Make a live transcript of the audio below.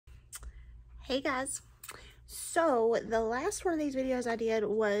Hey guys, so the last one of these videos I did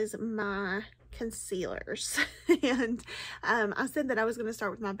was my concealers and I said that I was going to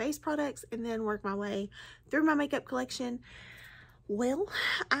start with my base products and then work my way through my makeup collection. Well,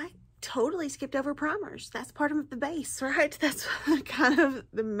 I totally skipped over primers. That's part of the base, right? That's kind of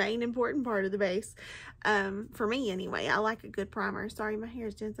the main important part of the base, for me anyway. I like a good primer. Sorry, my hair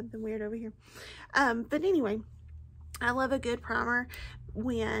is doing something weird over here. But anyway, I love a good primer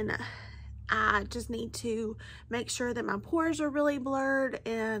when I just need to make sure that my pores are really blurred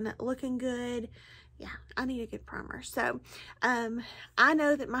and looking good. Yeah, I need a good primer. So I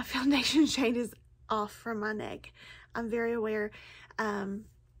know that my foundation shade is off from my neck. I'm very aware,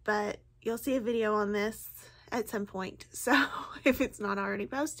 but you'll see a video on this at some point. So if it's not already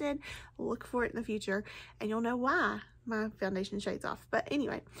posted, look for it in the future and you'll know why my foundation shade's off. But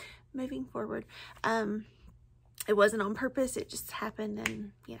anyway, moving forward, it wasn't on purpose. It just happened,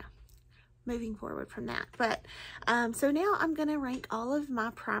 and you know, moving forward from that. But so now I'm gonna rank all of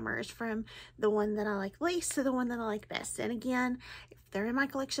my primers from the one that I like least to the one that I like best. And again, if they're in my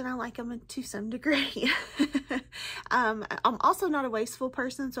collection, I like them to some degree. I'm also not a wasteful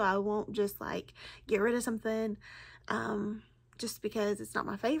person, so I won't just like get rid of something just because it's not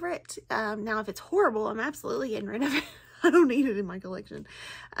my favorite. Now if it's horrible, I'm absolutely getting rid of it. I don't need it in my collection.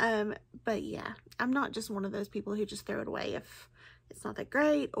 But yeah, I'm not just one of those people who just throw it away if it's not that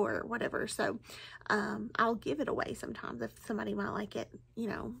great or whatever. So I'll give it away sometimes if somebody might like it, you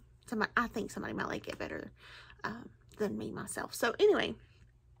know, I think somebody might like it better than me myself. So anyway,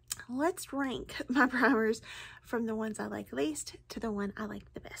 let's rank my primers from the ones I like least to the one I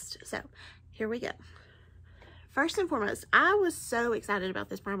like the best. So here we go. First and foremost, I was so excited about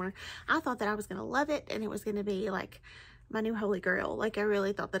this primer. I thought that I was going to love it and it was going to be like my new holy grail. Like I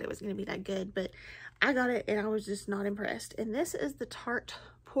really thought that it was going to be that good, but I got it and I was just not impressed. And this is the Tarte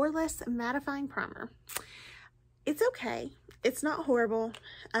Poreless Mattifying Primer. It's okay. It's not horrible.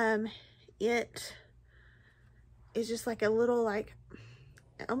 It is just like a little, like,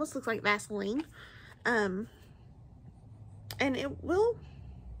 it almost looks like Vaseline. And it will,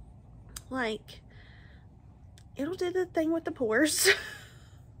 like, it'll do the thing with the pores.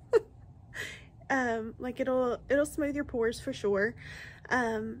 Like it'll smooth your pores for sure.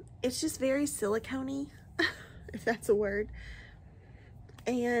 It's just very silicone-y, if that's a word.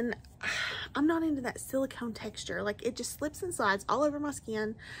 And I'm not into that silicone texture. Like it just slips and slides all over my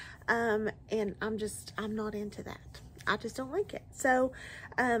skin. And I'm not into that. I just don't like it. So,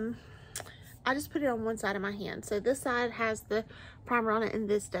 I just put it on one side of my hand. So this side has the primer on it and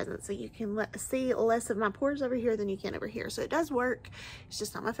this doesn't. So you can see less of my pores over here than you can over here. So it does work. It's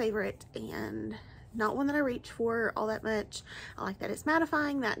just not my favorite and not one that I reach for all that much. I like that it's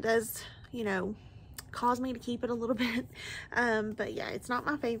mattifying. That does, you know, cause me to keep it a little bit. But yeah, it's not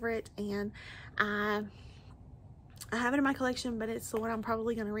my favorite, and I have it in my collection, but it's the one I'm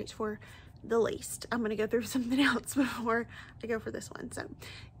probably going to reach for the least. I'm going to go through something else before I go for this one. So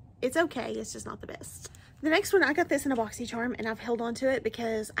it's okay, it's just not the best. The next one, I got this in a BoxyCharm and I've held on to it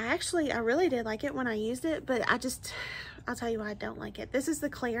because I really did like it when I used it, but I'll tell you why I don't like it. This is the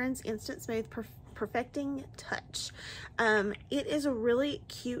Clarins Instant Smooth Perfecting Touch. It is a really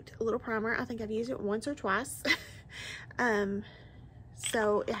cute little primer. I think I've used it once or twice.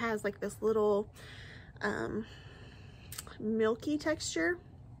 So it has like this little milky texture.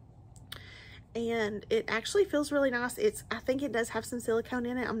 And it actually feels really nice. I think it does have some silicone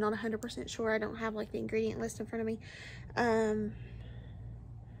in it. I'm not 100% sure. I don't have like the ingredient list in front of me.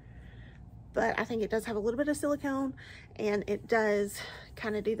 But I think it does have a little bit of silicone, and it does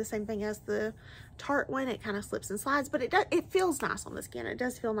kind of do the same thing as the Tarte one. It kind of slips and slides, but it feels nice on the skin. It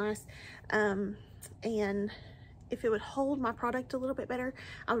does feel nice. And if it would hold my product a little bit better,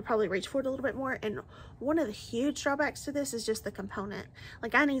 I would probably reach for it a little bit more. And one of the huge drawbacks to this is just the component.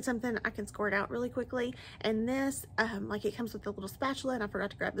 Like I need something I can squirt out really quickly. And this, like it comes with a little spatula, and I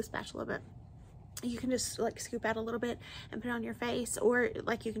forgot to grab the spatula, but you can just like scoop out a little bit and put it on your face, or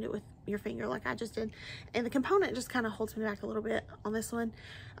like you can do it with your finger like I just did. And the component just kind of holds me back a little bit on this one.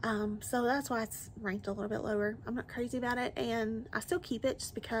 So that's why it's ranked a little bit lower. I'm not crazy about it, and I still keep it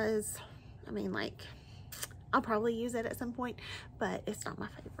just because, I mean, like, I'll probably use it at some point, but it's not my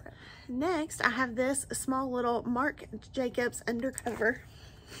favorite. Next, I have this small little Marc Jacobs Undercover.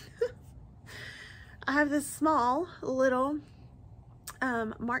 I have this small little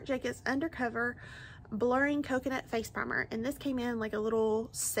Marc Jacobs Undercover Blurring Coconut Face Primer, and this came in like a little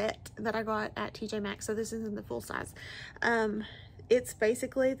set that I got at TJ Maxx, so this isn't the full size. It's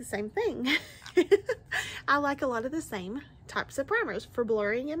basically the same thing. I like a lot of the same types of primers for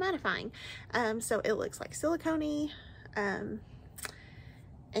blurring and mattifying. So it looks like silicone-y,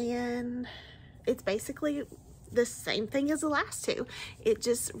 and it's basically the same thing as the last two. It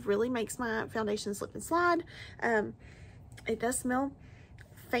just really makes my foundation slip and slide. It does smell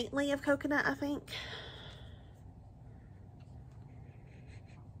faintly of coconut, I think.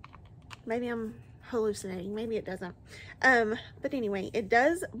 Maybe I'm hallucinating, maybe it doesn't. But anyway, it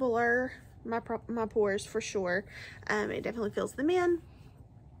does blur my pores for sure. It definitely fills them in,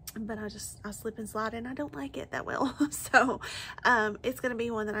 but I slip and slide and I don't like it that well. So it's going to be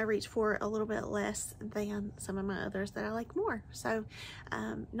one that I reach for a little bit less than some of my others that I like more. So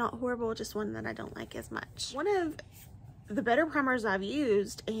not horrible, just one that I don't like as much. One of the better primers I've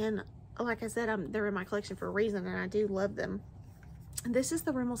used, and like I said, they're in my collection for a reason, and I do love them. This is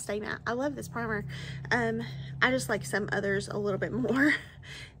the Rimmel Stay Matte. I love this primer. I just like some others a little bit more.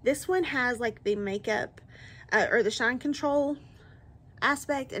 This one has like the makeup or the shine control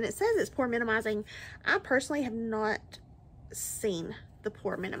aspect, and it says it's pore minimizing. I personally have not seen the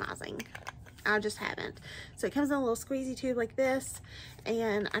pore minimizing. I just haven't. So it comes in a little squeezy tube like this,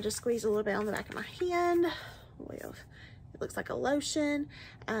 and I just squeeze a little bit on the back of my hand. Well, it looks like a lotion.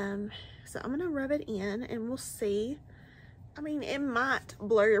 So I'm gonna rub it in and we'll see. I mean, it might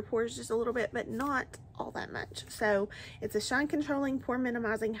blur your pores just a little bit, but not all that much. So it's a shine controlling, pore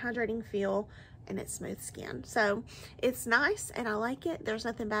minimizing, hydrating feel, and it's smooth skin. So it's nice and I like it. There's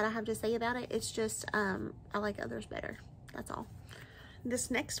nothing bad I have to say about it. It's just I like others better. That's all. This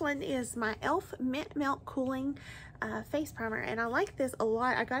next one is my e.l.f. Mint Melt Cooling Face Primer, and I like this a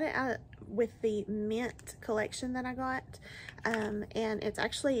lot. I got it out with the mint collection that I got, and it's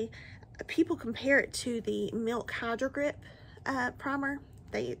actually, people compare it to the Milk Hydro Grip primer.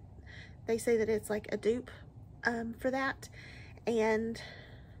 They say that it's like a dupe for that, and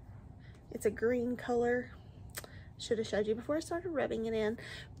it's a green color. Should have showed you before I started rubbing it in,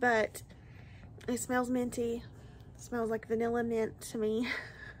 but it smells minty. It smells like vanilla mint to me.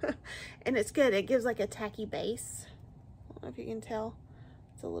 And it's good. It gives like a tacky base. I don't know if you can tell.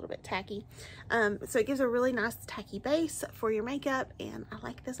 It's a little bit tacky. So it gives a really nice tacky base for your makeup, and I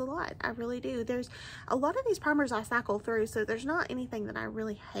like this a lot. I really do. There's a lot of these primers I cycle through, so there's not anything that I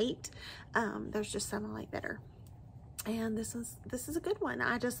really hate. There's just some I like better. And this is a good one.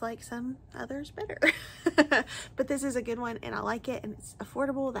 I just like some others better. But this is a good one and I like it, and it's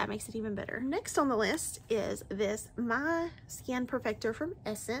affordable. That makes it even better. Next on the list is this My Skin Perfector from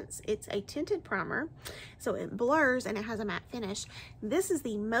Essence. It's a tinted primer, so it blurs and it has a matte finish. This is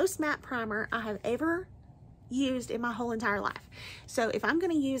the most matte primer I have ever used in my whole entire life. So if I'm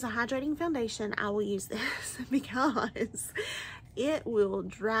going to use a hydrating foundation, I will use this because it will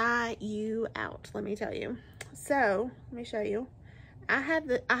dry you out, let me tell you. So let me show you. I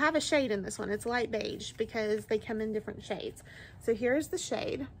have a shade in this one. It's light beige because they come in different shades. So here's the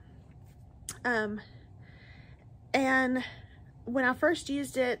shade. And when I first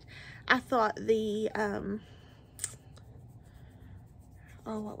used it, I thought the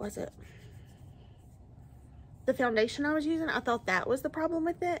what was it? The foundation I was using, I thought that was the problem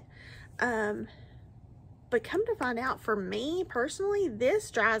with it. But come to find out, for me personally, this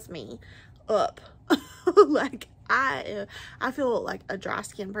dries me up. Like I feel like a dry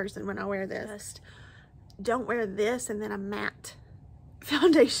skin person when I wear this. Just don't wear this and then a matte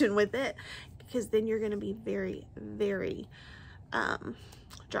foundation with it, because then you're going to be very, very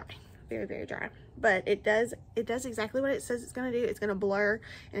dry. Very, very dry. But it does exactly what it says it's going to do. It's going to blur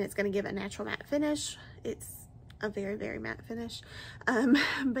and it's going to give a natural matte finish. It's a very, very matte finish.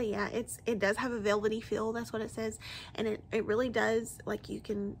 But yeah, it does have a velvety feel. That's what it says. And it really does, like, you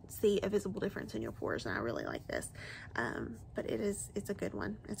can see a visible difference in your pores, and I really like this. But it's a good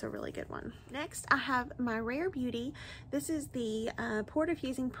one. It's a really good one. Next, I have my Rare Beauty. This is the Pore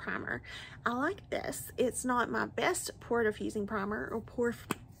Diffusing Primer. I like this. It's not my best pore diffusing primer or pore,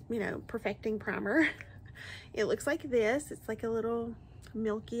 perfecting primer. It looks like this. It's like a little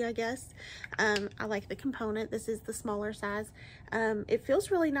milky, I guess. I like the component. This is the smaller size. It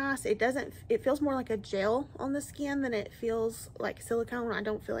feels really nice. It feels more like a gel on the skin than it feels like silicone. I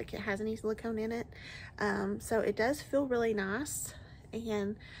don't feel like it has any silicone in it. So it does feel really nice,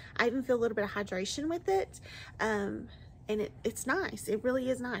 and I even feel a little bit of hydration with it. And it's nice. It really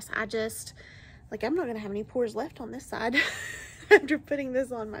is nice. I just, like, I'm not gonna have any pores left on this side after putting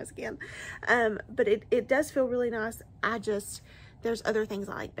this on my skin. But it does feel really nice. There's other things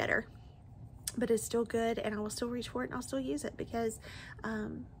I like better, but it's still good, and I will still reach for it and I'll still use it because I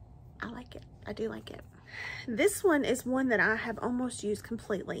like it. I do like it. This one is one that I have almost used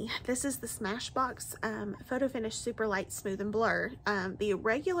completely. This is the Smashbox Photo Finish Super Light Smooth and Blur. The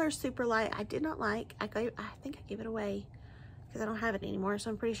regular Super Light I did not like. I think I gave it away because I don't have it anymore, so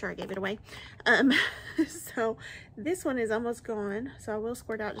I'm pretty sure I gave it away. So this one is almost gone, so I will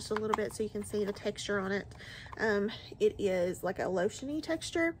squirt out just a little bit so you can see the texture on it. It is like a lotiony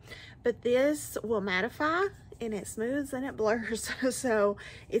texture, but this will mattify and it smooths and it blurs. So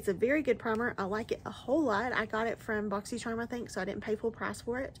it's a very good primer. I like it a whole lot. I got it from BoxyCharm, I think, so I didn't pay full price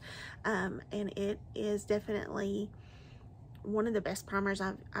for it. And it is definitely one of the best primers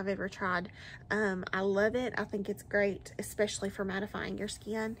I've ever tried. I love it. I think it's great, especially for mattifying your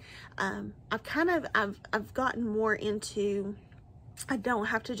skin. I've gotten more into, I don't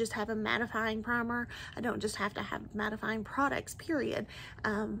have to just have a mattifying primer. I don't just have to have mattifying products, period.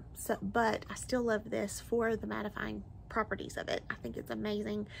 But I still love this for the mattifying properties of it. I think it's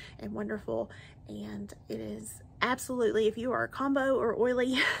amazing and wonderful, and it is absolutely, if you are combo or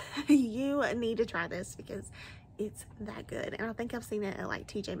oily, you need to try this because it's that good. And I think I've seen it at like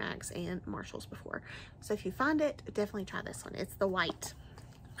TJ Maxx and Marshalls before. So if you find it, definitely try this one. It's the white.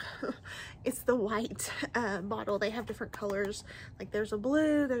 It's the white bottle. They have different colors. Like there's a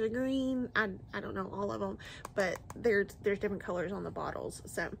blue, there's a green. I don't know all of them, but there's different colors on the bottles.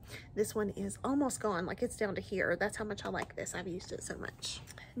 So this one is almost gone. Like it's down to here. That's how much I like this. I've used it so much.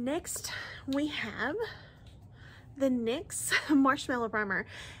 Next, we have the NYX Marshmallow Primer.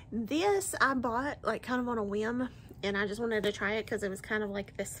 This I bought like kind of on a whim, and I just wanted to try it because it was kind of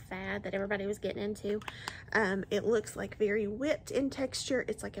like this fad that everybody was getting into. It looks like very whipped in texture.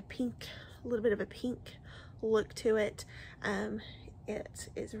 It's like a pink, a little bit of a pink look to it. It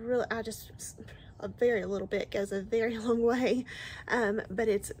is really, a very little bit goes a very long way. But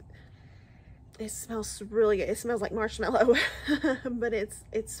it smells really good. It smells like marshmallow, but it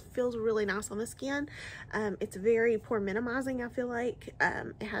feels really nice on the skin. It's very pore minimizing, I feel like.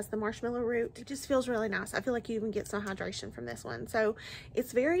 It has the marshmallow root. It just feels really nice. I feel like you even get some hydration from this one. So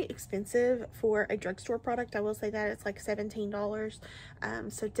it's very expensive for a drugstore product. I will say that. It's like $17.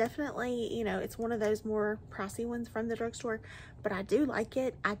 So definitely, you know, it's one of those more pricey ones from the drugstore, but I do like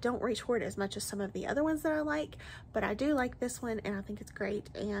it. I don't reach for it as much as some of the other ones that I like, but I do like this one, and I think it's great.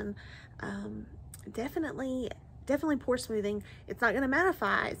 And definitely pore smoothing. It's not going to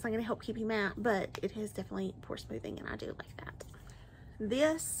mattify. It's not going to help keep you matte, but it is definitely pore smoothing, and I do like that.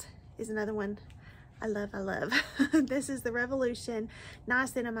 This is another one I love. This is the Revolution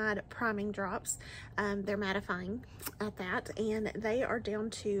Niacinamide Priming Drops. They're mattifying at that, and they are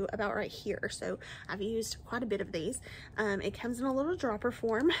down to about right here. So I've used quite a bit of these. It comes in a little dropper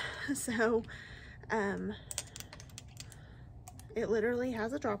form. So it literally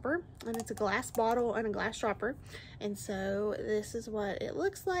has a dropper, and it's a glass bottle and a glass dropper. And so this is what it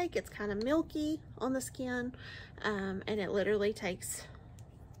looks like. It's kind of milky on the skin, and it literally takes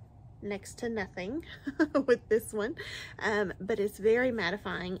next to nothing with this one, but it's very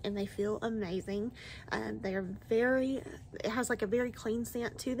mattifying, and they feel amazing. They are it has like a very clean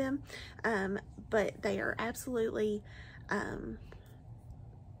scent to them, but they are absolutely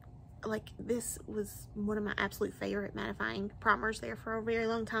like, this was one of my absolute favorite mattifying primers there for a very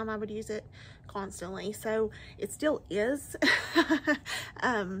long time. I would use it constantly, so it still is.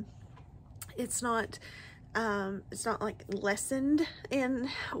 It's not like lessened in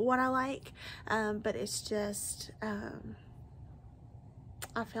what I like, but it's just I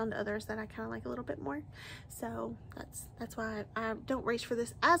found others that I kind of like a little bit more, so that's why I don't reach for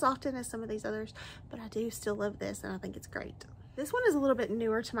this as often as some of these others, but I do still love this, and I think it's great. This one is a little bit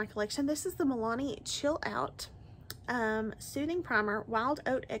newer to my collection. This is the Milani Chill Out Soothing Primer, Wild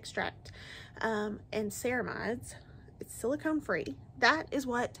Oat Extract, and Ceramides. It's silicone free. That is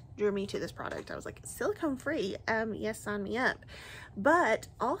what drew me to this product. I was like, silicone free? Yes, sign me up. But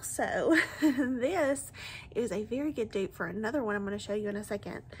also, this is a very good dupe for another one I'm going to show you in a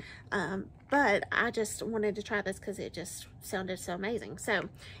second. But I just wanted to try this because it just sounded so amazing. So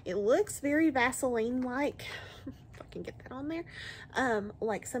it looks very Vaseline-like. Can get that on there,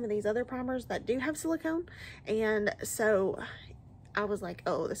 like some of these other primers that do have silicone. And so I was like,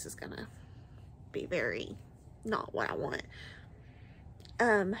 oh, this is gonna be very not what I want.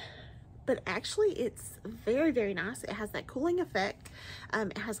 But actually it's very nice. It has that cooling effect.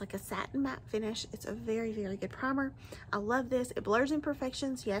 It has like a satin matte finish. It's a very good primer. I love this. It blurs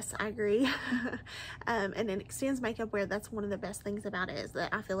imperfections. Yes, I agree. And it extends makeup wear. That's one of the best things about it, is that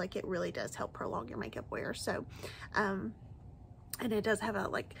I feel like it really does help prolong your makeup wear. So and it does have a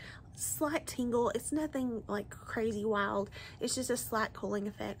like slight tingle. It's nothing like crazy wild. It's just a slight cooling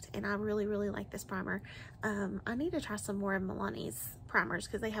effect, and I really like this primer. I need to try some more of Milani's primers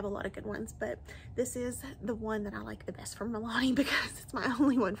because they have a lot of good ones, but this is the one that I like the best from Milani because it's my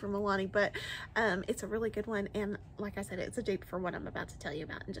only one from Milani, but it's a really good one, and like I said, it's a dupe for what I'm about to tell you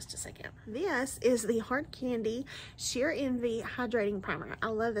about in just a second. This is the Hard Candy Sheer Envy Hydrating Primer. I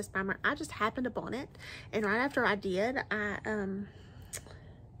love this primer. I just happened upon it, and right after I did,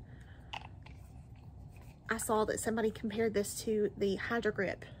 I saw that somebody compared this to the Hydro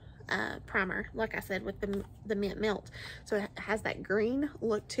Grip primer, like I said, with the mint melt. So it has that green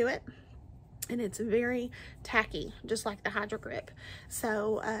look to it, and it's very tacky, just like the Hydro Grip.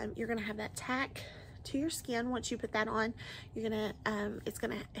 So you're gonna have that tack to your skin. Once you put that on, you're gonna it's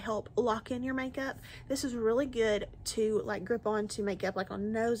gonna help lock in your makeup. This is really good to like grip on to makeup, like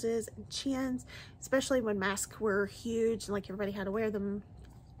on noses and chins, especially when masks were huge and like everybody had to wear them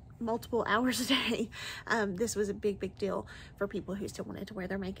multiple hours a day. This was a big deal for people who still wanted to wear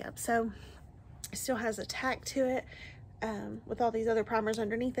their makeup. So it still has a tack to it. With all these other primers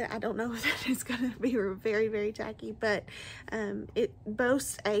underneath it, I don't know if that is going to be very tacky, but it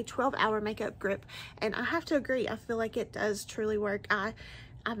boasts a 12-hour makeup grip, and I have to agree, I feel like it does truly work. I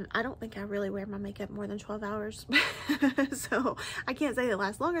don't think I really wear my makeup more than 12 hours, so I can't say it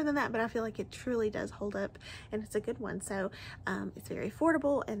lasts longer than that, but I feel like it truly does hold up, and it's a good one. So it's very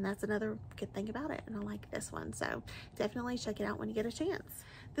affordable, and that's another good thing about it, and I like this one, so definitely check it out when you get a chance.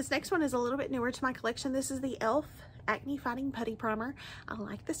 This next one is a little bit newer to my collection. This is the e.l.f. Acne Fighting Putty Primer. I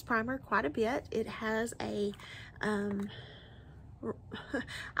like this primer quite a bit. It has a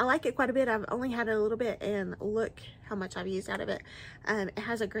I like it quite a bit. I've only had it a little bit, and look how much I've used out of it. It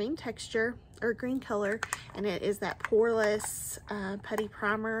has a green texture, or green color, and it is that poreless putty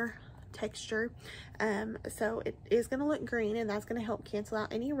primer texture. So it is going to look green, and that's going to help cancel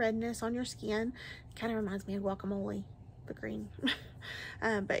out any redness on your skin. Kind of reminds me of guacamole, the green.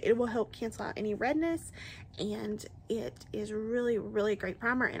 But it will help cancel out any redness, and it is really a great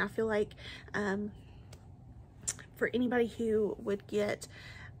primer. And I feel like for anybody who would get,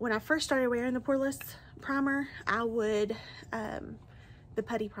 when I first started wearing the poreless primer, I would the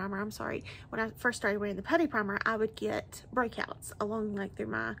putty primer, I'm sorry, when I first started wearing the putty primer, I would get breakouts along like through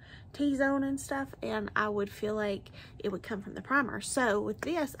my T-zone and stuff, and I would feel like it would come from the primer. So with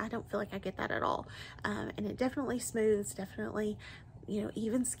this, I don't feel like I get that at all, and it definitely smooths, definitely, you know,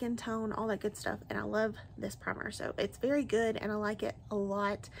 even skin tone, all that good stuff, and I love this primer. So it's very good, and I like it a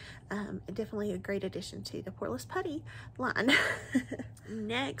lot. Definitely a great addition to the Poreless Putty line.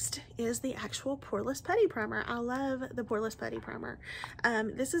 Next is the actual Poreless Putty Primer. I love the Poreless Putty Primer.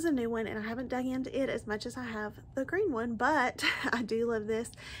 This is a new one, and I haven't dug into it as much as I have the green one, but I do love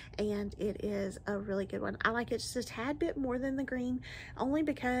this, and it is a really good one. I like it just a tad bit more than the green, only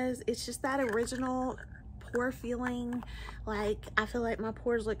because it's just that original pore feeling. Like, I feel like my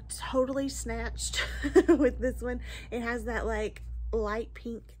pores look totally snatched with this one. It has that like light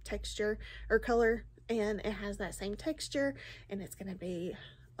pink texture or color, and it has that same texture, and it's gonna be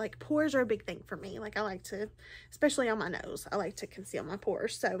like, pores are a big thing for me. Like, I like to, especially on my nose, I like to conceal my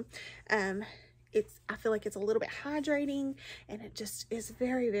pores. So I feel like it's a little bit hydrating, and it just is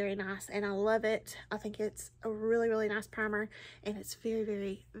very nice, and I love it. I think it's a really nice primer, and it's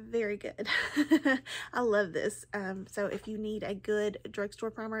very good. I love this. So if you need a good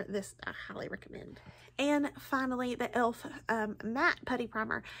drugstore primer, this I highly recommend. And finally, the e.l.f. Matte Putty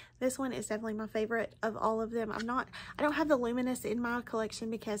Primer. This one is definitely my favorite of all of them. I don't have the Luminous in my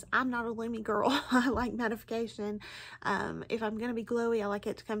collection because I'm not a Lumi girl. I like mattification. If I'm going to be glowy, I like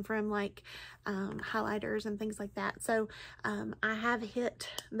it to come from like highlighters and things like that. So I have hit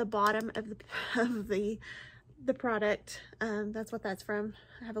the bottom of the product. That's what that's from.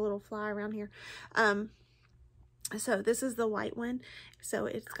 I have a little fly around here. So this is the white one. So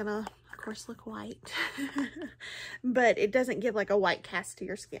it's gonna, of course, look white, but it doesn't give like a white cast to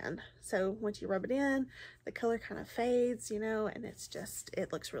your skin. So once you rub it in, the color kind of fades, you know, and it's just,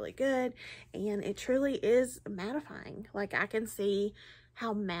 it looks really good, and it truly is mattifying. Like, I can see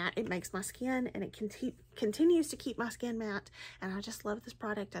how matte it makes my skin, and it continues to keep my skin matte, and I just love this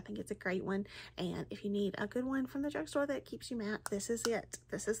product. I think it's a great one, and if you need a good one from the drugstore that keeps you matte, this is it.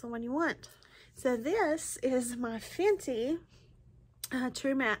 This is the one you want. So this is my Fenty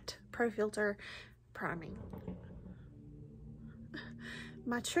True Matte Pro Filter Priming.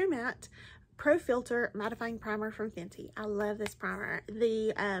 My True Matte Pro Filter Mattifying Primer from Fenty. I love this primer.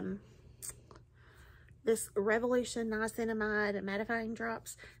 The this Revolution Niacinamide Mattifying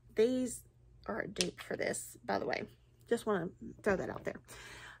Drops, these are a dupe for this, by the way. Just want to throw that out there.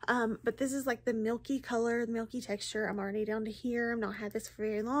 But this is like the milky color, the milky texture. I'm already down to here. I've not had this for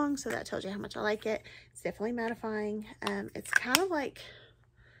very long, so that tells you how much I like it. It's definitely mattifying. It's kind of like,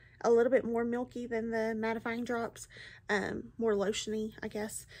 a little bit more milky than the mattifying drops, more lotiony, I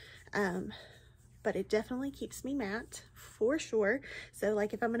guess. But it definitely keeps me matte for sure. So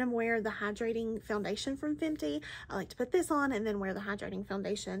like if I'm gonna wear the hydrating foundation from Fenty, I like to put this on and then wear the hydrating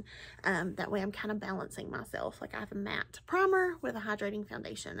foundation. That way I'm kind of balancing myself. Like I have a matte primer with a hydrating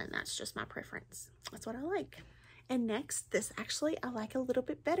foundation, and that's just my preference. That's what I like. And next, this actually I like a little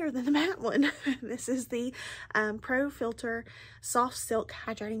bit better than the matte one. This is the Pro Filter Soft Silk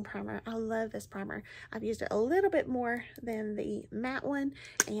Hydrating Primer. I love this primer. I've used it a little bit more than the matte one.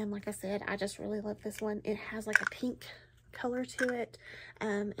 And like I said, I just really love this one. It has like a pink color to it,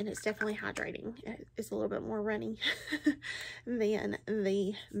 and it's definitely hydrating. It's a little bit more runny than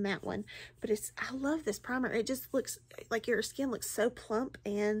the matte one, but I love this primer. It just looks like your skin looks so plump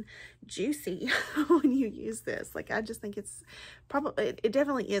and juicy when you use this. Like I just think it's probably, it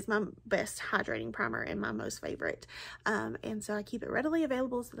definitely is my best hydrating primer and my most favorite, and so I keep it readily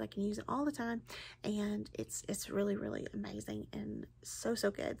available so that I can use it all the time, and it's really amazing and so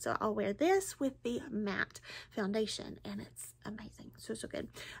good. So I'll wear this with the matte foundation, and it's amazing, so good.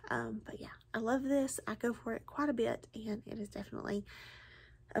 But yeah, I love this. I go for it quite a bit, and it is definitely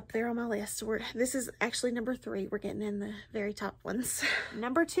up there on my list. This is actually number 3. We're getting in the very top ones.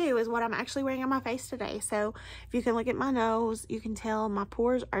 Number 2 is what I'm actually wearing on my face today. So if you can look at my nose, you can tell my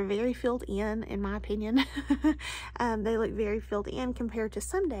pores are very filled in my opinion. They look very filled in compared to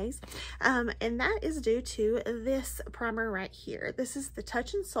some days. And that is due to this primer right here. This is the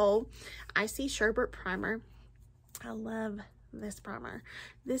Touch in Sol Icy Sherbet Primer. I love this primer.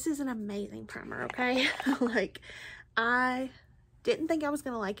 This is an amazing primer, okay? Like, I didn't think I was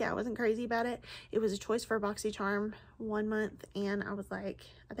gonna like it. I wasn't crazy about it. It was a choice for BoxyCharm 1 month, and I was like,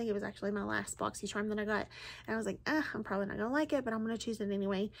 I think it was actually my last BoxyCharm that I got, and I was like, I'm probably not gonna like it, but I'm gonna choose it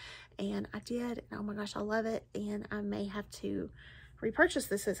anyway. And I did, and oh my gosh, I love it, and I may have to repurchase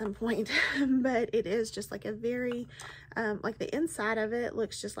this at some point. But it is just like a very like the inside of it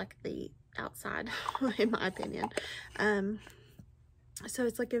looks just like the outside in my opinion. So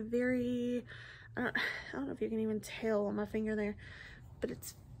it's like a very, I don't know if you can even tell on my finger there, but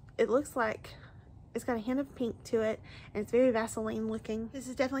it looks like it's got a hint of pink to it, and it's very Vaseline looking. This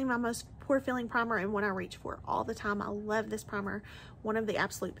is definitely my most pore filling primer and one I reach for all the time. I love this primer, one of the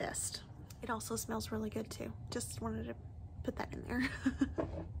absolute best. It also smells really good too. Just wanted to put that in there.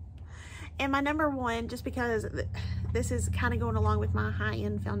 And my number 1, just because this is kind of going along with my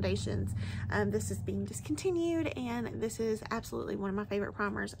high-end foundations, this is being discontinued, and this is absolutely one of my favorite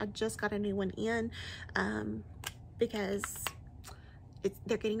primers. I just got a new one in because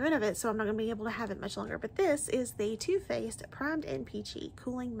they're getting rid of it, so I'm not going to be able to have it much longer. But this is the Too Faced Primed and Peachy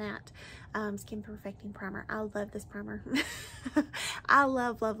Cooling Matte Skin Perfecting Primer. I love this primer. I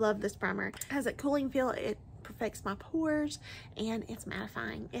love this primer. It has a cooling feel. It perfects my pores, and it's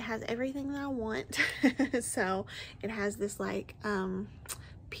mattifying. It has everything that I want. So it has this like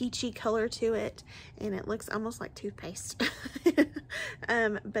peachy color to it, and it looks almost like toothpaste.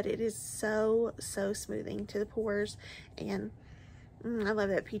 But it is so smoothing to the pores, and I love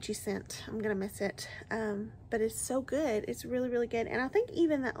that peachy scent. I'm gonna miss it. But it's so good. It's really good. And I think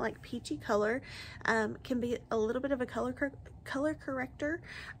even that like peachy color can be a little bit of a color corrector,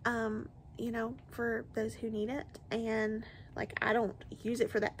 you know, for those who need it. And like, I don't use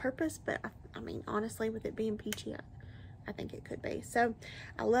it for that purpose, but I mean, honestly, with it being peachy, I think it could be. So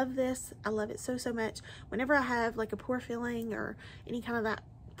I love this. I love it so much. Whenever I have like a pore filling or any kind of that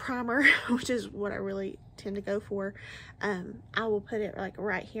primer, which is what I really tend to go for, I will put it like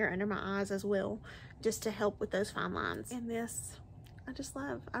right here under my eyes as well, just to help with those fine lines. And this I just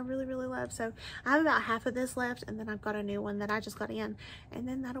love. I really love. So I have about half of this left, and then I've got a new one that I just got in, and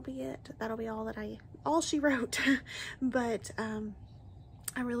then that'll be it. That'll be all she wrote. But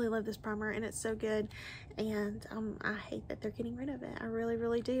I really love this primer, and it's so good, and I hate that they're getting rid of it. I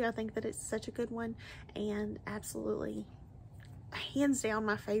really do. I think that it's such a good one, and absolutely hands down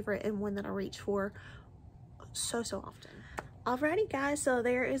my favorite, and one that I reach for so often. Alrighty guys, so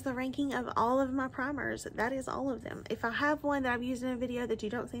there is the ranking of all of my primers. That is all of them. If I have one that I've used in a video that you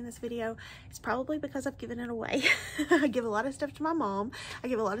don't see in this video, it's probably because I've given it away. I give a lot of stuff to my mom. I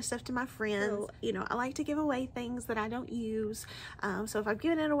give a lot of stuff to my friends. So, you know, I like to give away things that I don't use. So if I've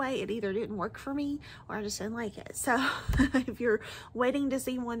given it away, it either didn't work for me or I just didn't like it. So if you're waiting to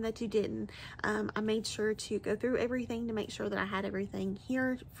see one that you didn't, I made sure to go through everything to make sure that I had everything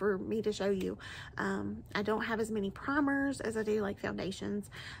here for me to show you. I don't have as many primers as I do like foundations,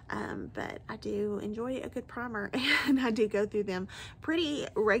 but I do enjoy a good primer, and I do go through them pretty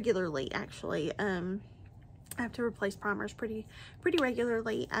regularly actually. I have to replace primers pretty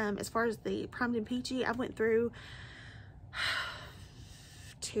regularly. As far as the Primed and Peachy, I went through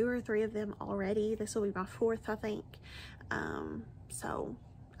 2 or 3 of them already. This will be my 4th, I think. So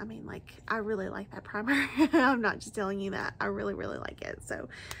I mean, like, I really like that primer. I'm not just telling you that. I really, really like it. So,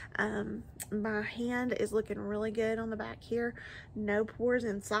 my hand is looking really good on the back here. No pores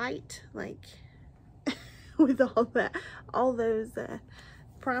in sight. Like, with all those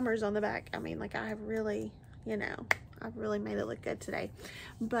primers on the back. I mean, like, I have really, you know, I've really made it look good today.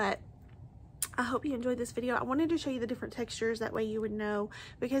 But I hope you enjoyed this video. I wanted to show you the different textures, that way you would know,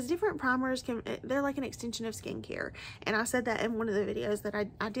 because different primers they're like an extension of skincare. And I said that in one of the videos that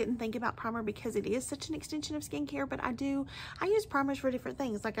I didn't think about primer because it is such an extension of skincare, but I use primers for different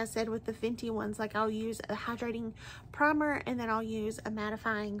things. Like I said with the Fenty ones, like I'll use a hydrating primer and then I'll use a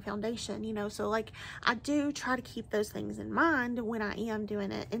mattifying foundation, you know. So like I do try to keep those things in mind when I am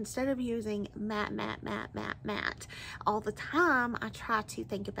doing it. Instead of using matte all the time, I try to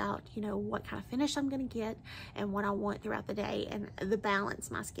think about, you know, what kind of finish I'm going to get and what I want throughout the day and the balance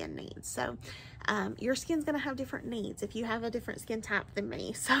my skin needs. So your skin's going to have different needs if you have a different skin type than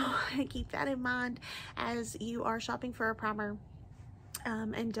me. So keep that in mind as you are shopping for a primer.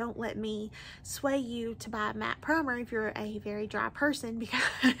 And don't let me sway you to buy a matte primer if you're a very dry person,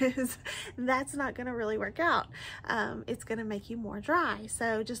 because that's not going to really work out. It's going to make you more dry.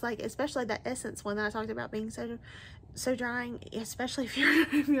 So just like, especially that Essence one that I talked about being so drying, especially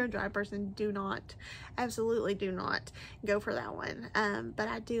if you're a dry person, absolutely do not go for that one. But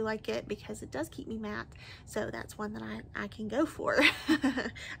I do like it because it does keep me matte, so that's one that I can go for. I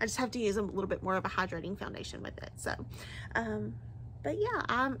just have to use a little bit more of a hydrating foundation with it. So but yeah,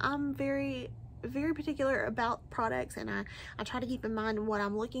 I'm very particular about products, and I try to keep in mind what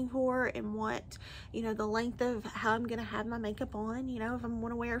I'm looking for and what, you know, the length of how I'm gonna have my makeup on. You know, if I'm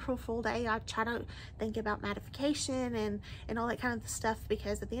gonna wear it for a full day, I try to think about mattification and all that kind of stuff,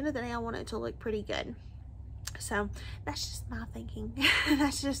 because at the end of the day I want it to look pretty good. So that's just my thinking.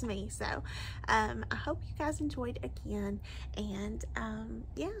 That's just me. So I hope you guys enjoyed again, and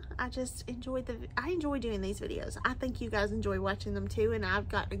yeah, I enjoy doing these videos. I think you guys enjoy watching them too, and I've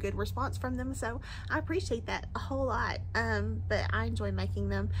gotten a good response from them, so I appreciate that a whole lot. But I enjoy making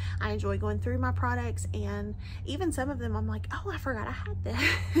them. I enjoy going through my products, and even some of them I'm like, oh, I forgot I had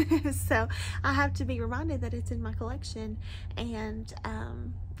this. So I have to be reminded that it's in my collection, and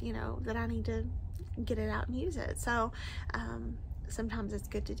you know, that I need to get it out and use it. So sometimes it's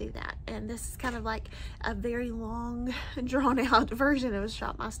good to do that. And this is kind of like a very long, drawn out version of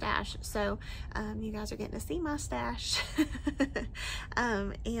Shop My Stash. So you guys are getting to see my stash.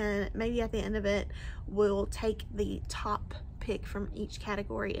 And maybe at the end of it, we'll take the top pick from each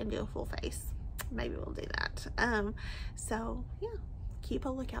category and do a full face. Maybe we'll do that. So yeah, keep a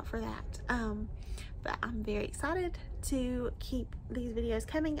lookout for that. But I'm very excited to keep these videos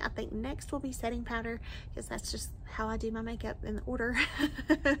coming. I think next will be setting powder, because that's just how I do my makeup in the order.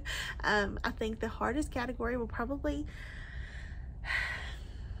 I think the hardest category will probably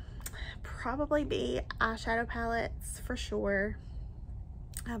be eyeshadow palettes for sure.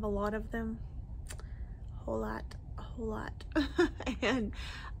 I have a lot of them, a whole lot. And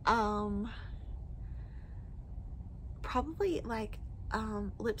probably like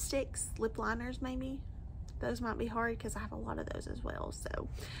lipsticks, lip liners maybe. Those might be hard because I have a lot of those as well. So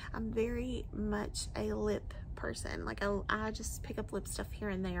I'm very much a lip person. Like I just pick up lip stuff here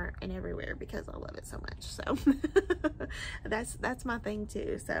and there and everywhere because I love it so much. So that's my thing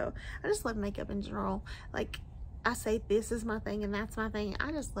too. So I just love makeup in general. Like I say this is my thing and that's my thing.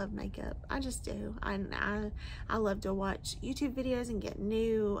 I just love makeup. I just do. I love to watch YouTube videos and get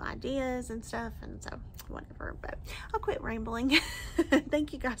new ideas and stuff, and so whatever. But I'll quit rambling.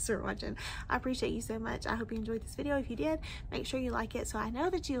 Thank you guys for watching. I appreciate you so much. I hope you enjoyed this video. If you did, make sure you like it so I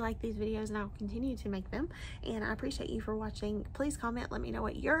know that you like these videos, and I'll continue to make them. And I appreciate you for watching. Please comment, let me know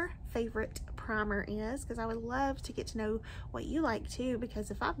what your favorite primer is, because I would love to get to know what you like too,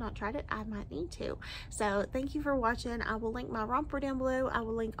 because if I've not tried it, I might need to. So thank you for watching. I will link my romper down below. I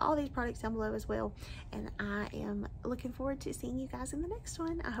will link all these products down below as well, and I am looking forward to seeing you guys in the next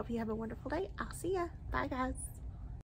one. I hope you have a wonderful day. I'll see ya. Bye guys.